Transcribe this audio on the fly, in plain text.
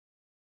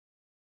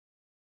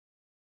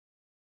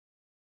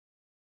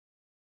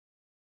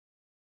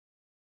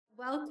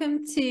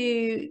Welcome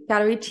to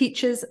Gallery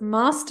Teachers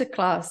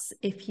Masterclass.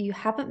 If you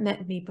haven't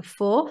met me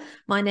before,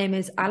 my name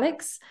is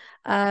Alex,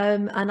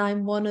 and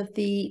I'm one of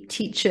the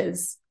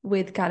teachers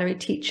with Gallery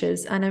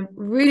Teachers, and I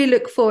really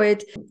look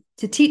forward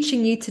to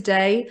teaching you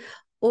today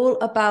all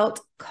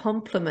about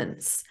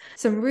compliments,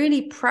 some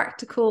really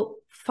practical,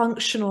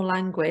 functional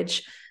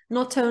language,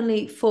 not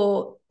only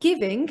for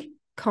giving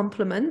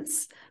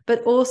compliments,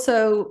 but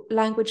also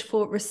language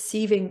for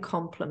receiving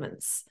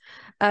compliments.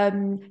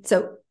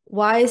 So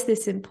why is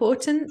this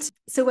important?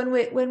 So when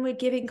we're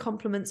giving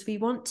compliments, we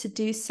want to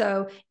do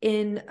so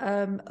in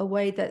a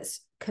way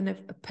that's kind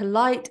of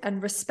polite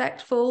and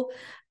respectful,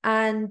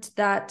 and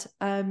that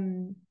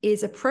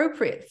is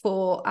appropriate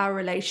for our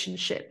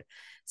relationship.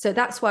 So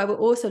that's why we're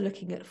also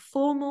looking at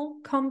formal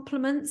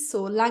compliments,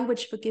 or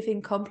language for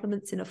giving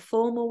compliments in a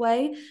formal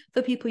way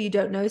for people you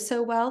don't know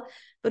so well,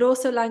 but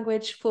also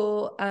language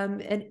for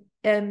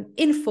an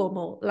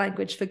informal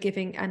language for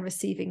giving and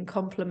receiving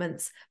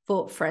compliments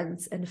for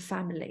friends and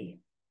family,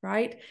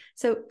 right?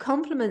 So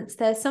compliments,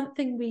 they're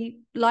something we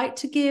like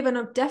to give,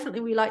 and definitely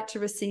we like to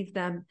receive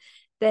them.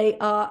 They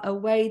are a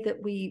way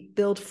that we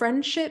build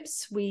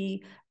friendships,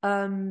 we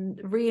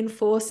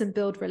reinforce and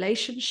build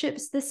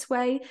relationships this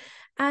way,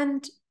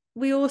 and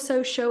we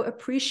also show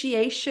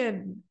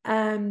appreciation.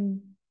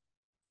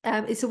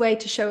 It's a way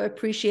to show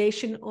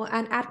appreciation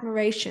and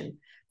admiration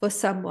for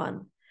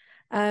someone.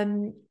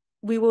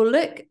 We will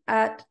look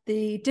at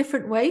the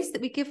different ways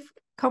that we give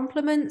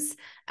compliments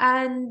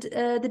and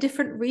the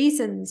different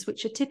reasons,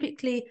 which are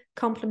typically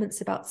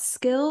compliments about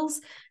skills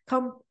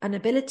and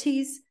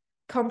abilities,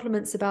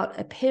 compliments about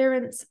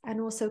appearance, and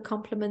also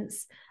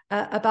compliments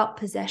about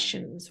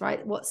possessions,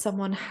 right? What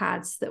someone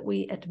has that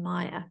we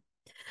admire.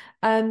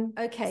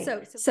 Okay,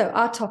 so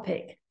our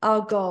topic,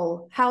 our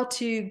goal, how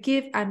to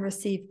give and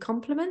receive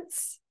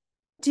compliments.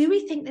 Do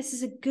we think this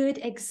is a good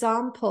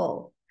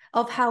example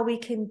of how we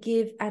can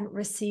give and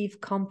receive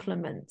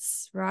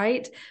compliments,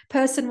 right?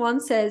 Person one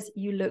says,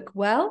 "You look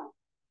well."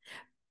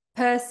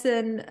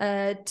 Person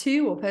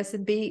two or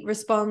person B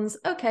responds,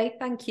 "Okay,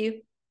 thank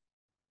you."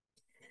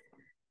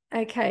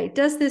 Okay,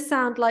 does this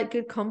sound like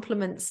good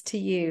compliments to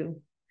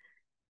you?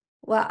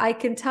 Well, I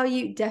can tell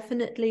you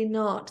definitely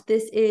not.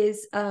 This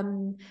is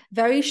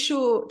very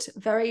short,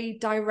 very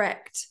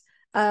direct,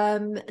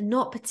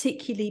 not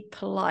particularly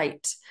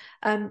polite.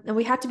 And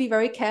we have to be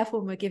very careful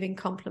when we're giving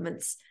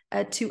compliments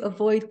to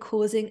avoid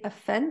causing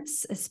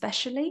offense,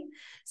 especially.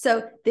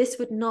 So this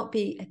would not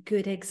be a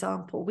good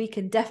example. We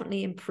can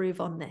definitely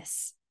improve on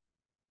this.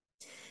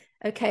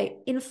 Okay,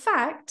 in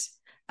fact,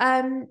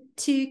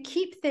 to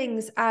keep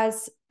things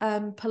as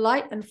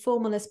polite and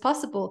formal as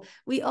possible,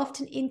 we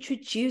often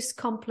introduce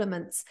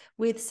compliments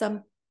with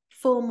some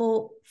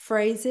formal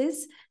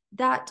phrases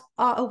that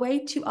are a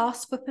way to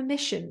ask for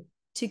permission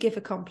to give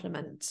a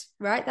compliment,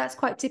 right? That's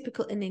quite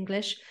typical in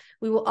English.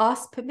 We will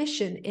ask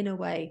permission in a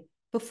way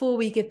before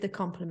we give the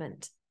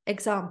compliment.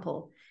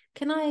 Example,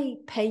 can I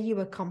pay you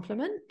a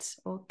compliment?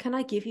 Or can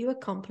I give you a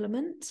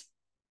compliment?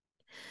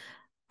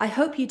 I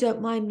hope you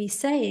don't mind me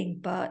saying,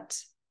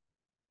 but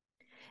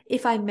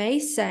if I may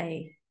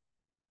say,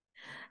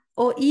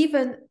 or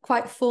even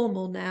quite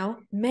formal now,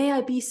 may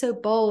I be so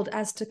bold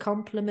as to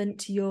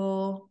compliment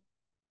your...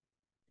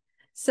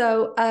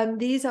 So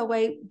these are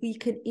ways we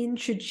can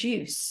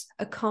introduce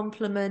a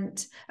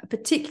compliment,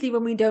 particularly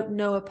when we don't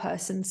know a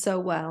person so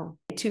well,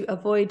 to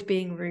avoid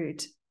being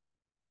rude.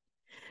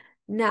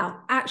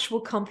 Now, actual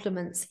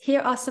compliments.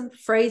 Here are some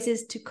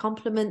phrases to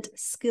compliment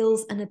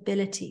skills and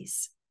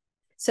abilities.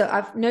 So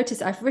I've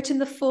noticed I've written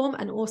the form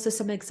and also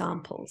some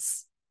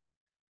examples.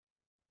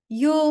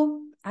 Your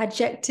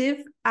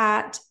adjective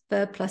at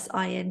verb plus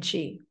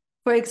ing.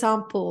 For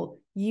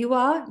example,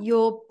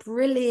 you're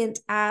brilliant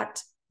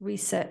at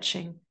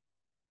researching.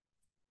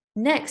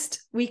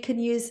 Next, we can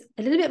use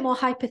a little bit more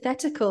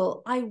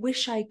hypothetical. I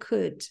wish I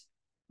could,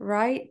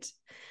 right?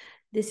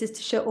 This is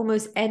to show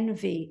almost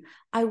envy.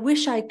 I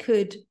wish I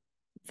could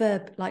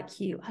verb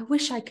like you. I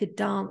wish I could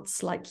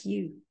dance like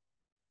you.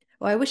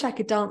 Or I wish I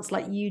could dance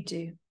like you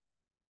do.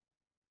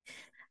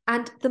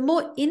 And the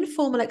more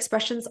informal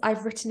expressions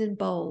I've written in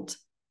bold.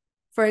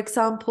 For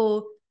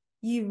example,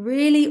 you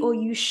really or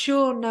you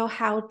sure know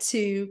how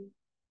to,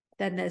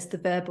 then there's the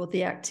verb or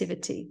the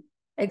activity.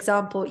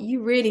 Example,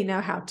 you really know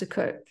how to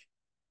cook.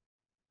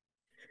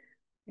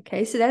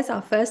 Okay, so there's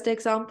our first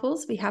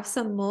examples. We have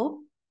some more.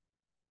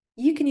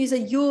 You can use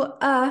you're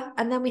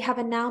and then we have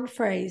a noun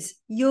phrase.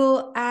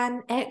 You're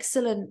an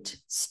excellent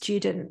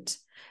student.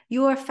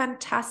 You're a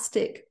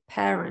fantastic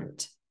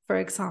parent, for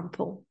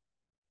example.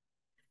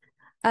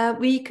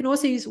 We can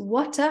also use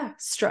what a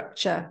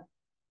structure.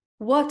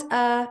 What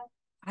a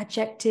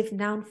adjective,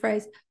 noun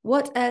phrase.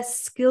 What a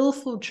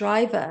skillful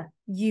driver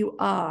you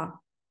are.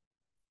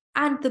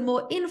 And the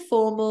more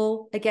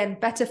informal, again,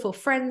 better for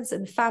friends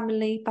and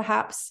family,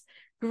 perhaps,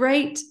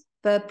 great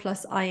verb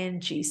plus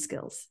ing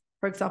skills.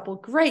 For example,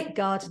 great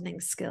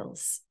gardening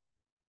skills.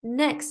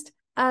 Next,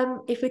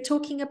 if we're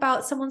talking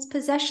about someone's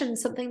possession,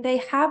 something they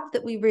have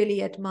that we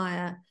really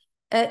admire,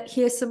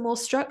 here's some more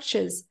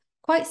structures.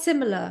 quite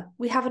similar.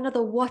 We have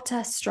another what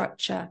a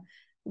structure.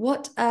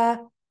 What a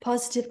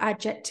positive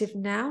adjective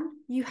noun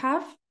you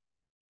have.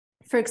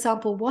 For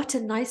example, what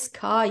a nice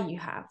car you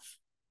have.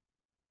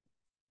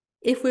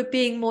 If we're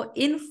being more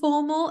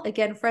informal,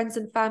 again, friends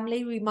and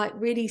family, we might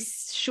really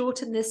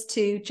shorten this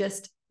to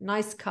just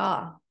nice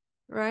car,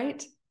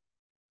 right?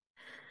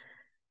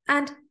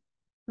 And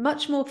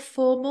much more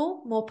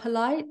formal, more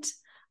polite,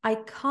 I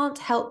can't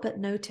help but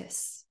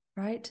notice,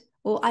 right?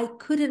 Or I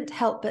couldn't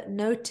help but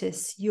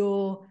notice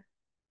your,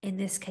 in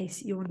this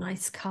case, your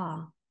nice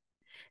car.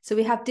 So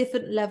we have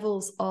different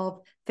levels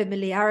of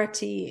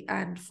familiarity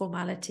and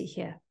formality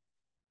here.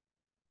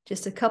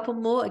 Just a couple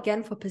more,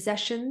 again, for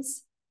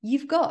possessions.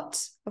 You've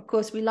got, of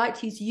course, we like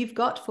to use you've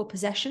got for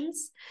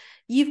possessions.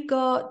 You've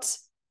got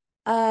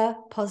a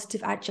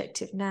positive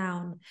adjective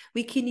noun.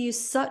 We can use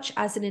such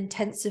as an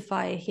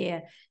intensifier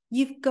here.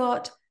 You've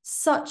got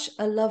such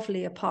a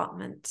lovely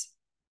apartment.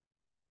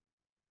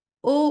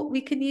 Or we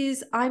can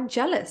use I'm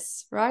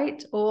jealous,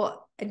 right?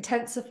 Or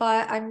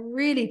intensifier, I'm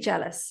really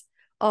jealous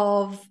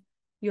of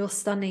your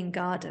stunning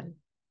garden,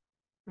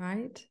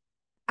 right?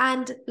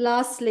 And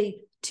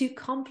lastly, to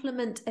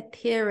compliment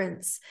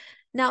appearance.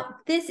 Now,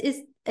 this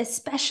is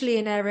especially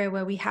an area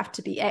where we have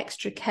to be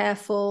extra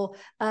careful,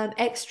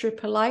 extra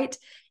polite.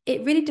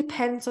 It really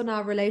depends on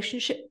our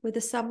relationship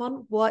with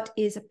someone, what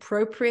is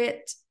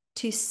appropriate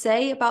to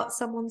say about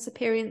someone's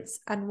appearance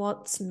and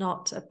what's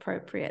not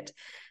appropriate.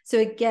 So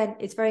again,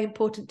 it's very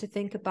important to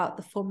think about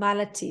the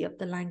formality of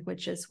the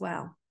language as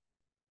well.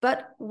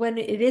 But when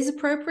it is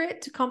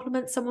appropriate to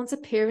compliment someone's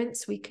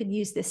appearance, we can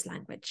use this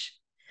language.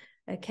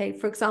 Okay,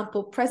 for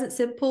example, present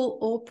simple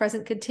or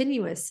present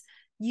continuous.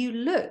 You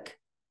look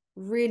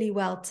really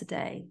well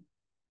today.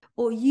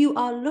 Or you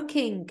are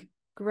looking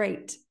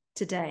great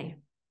today.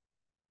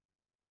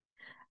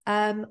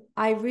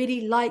 I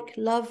really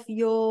love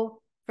your,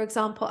 for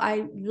example,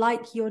 I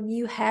like your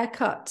new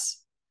haircut.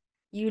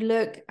 You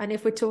look, and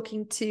if we're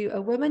talking to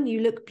a woman,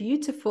 you look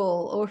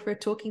beautiful. Or if we're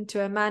talking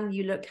to a man,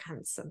 you look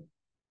handsome.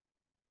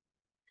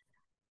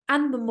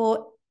 And the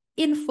more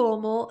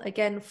informal,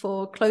 again,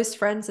 for close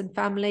friends and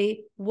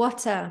family,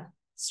 what a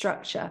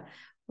structure.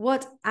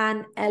 What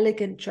an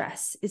elegant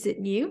dress. Is it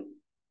new?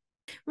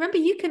 Remember,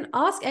 you can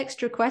ask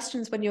extra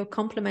questions when you're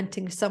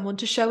complimenting someone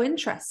to show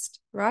interest,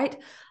 right?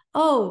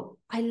 Oh,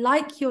 I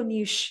like your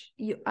new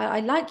I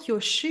like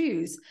your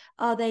shoes.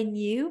 Are they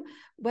new?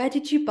 Where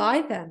did you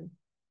buy them?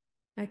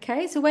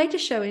 Okay, so way to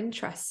show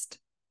interest.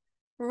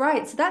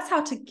 Right, so that's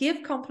how to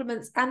give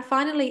compliments. And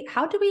finally,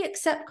 how do we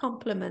accept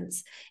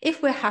compliments?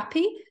 If we're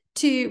happy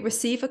to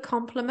receive a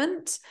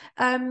compliment,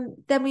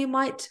 then we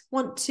might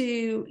want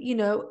to,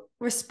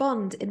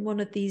 respond in one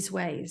of these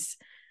ways.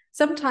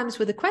 Sometimes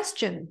with a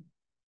question,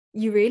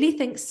 you really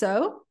think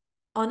so?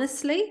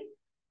 Honestly?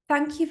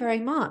 Thank you very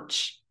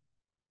much.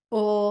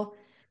 Or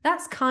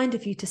that's kind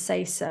of you to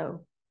say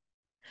so.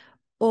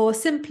 Or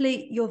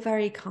simply, you're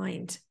very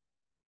kind.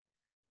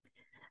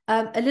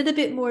 A little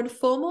bit more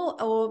informal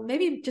or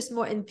maybe just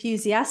more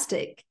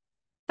enthusiastic.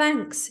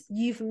 Thanks,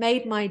 you've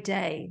made my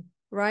day,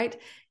 right?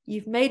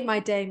 You've made my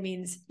day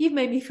means you've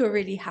made me feel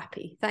really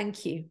happy.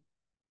 Thank you.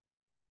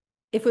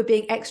 If we're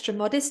being extra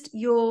modest,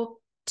 you're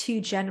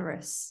too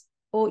generous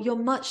or you're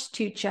much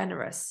too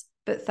generous,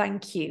 but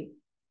thank you.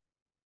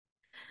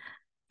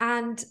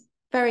 And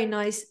very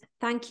nice.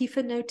 Thank you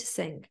for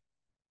noticing,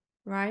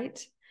 right?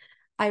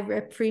 I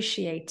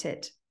appreciate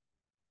it.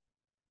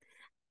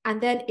 And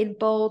then in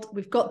bold,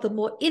 we've got the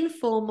more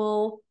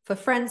informal for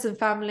friends and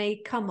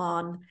family. Come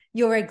on,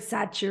 you're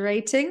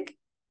exaggerating,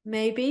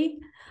 maybe,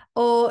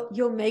 or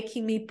you're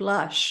making me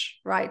blush,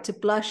 right? To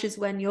blush is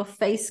when your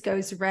face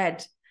goes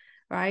red,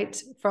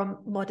 right?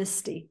 From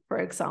modesty, for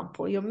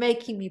example. You're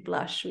making me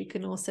blush. We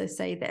can also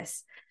say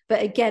this.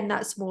 But again,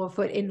 that's more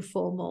for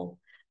informal,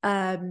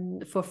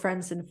 for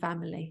friends and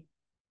family.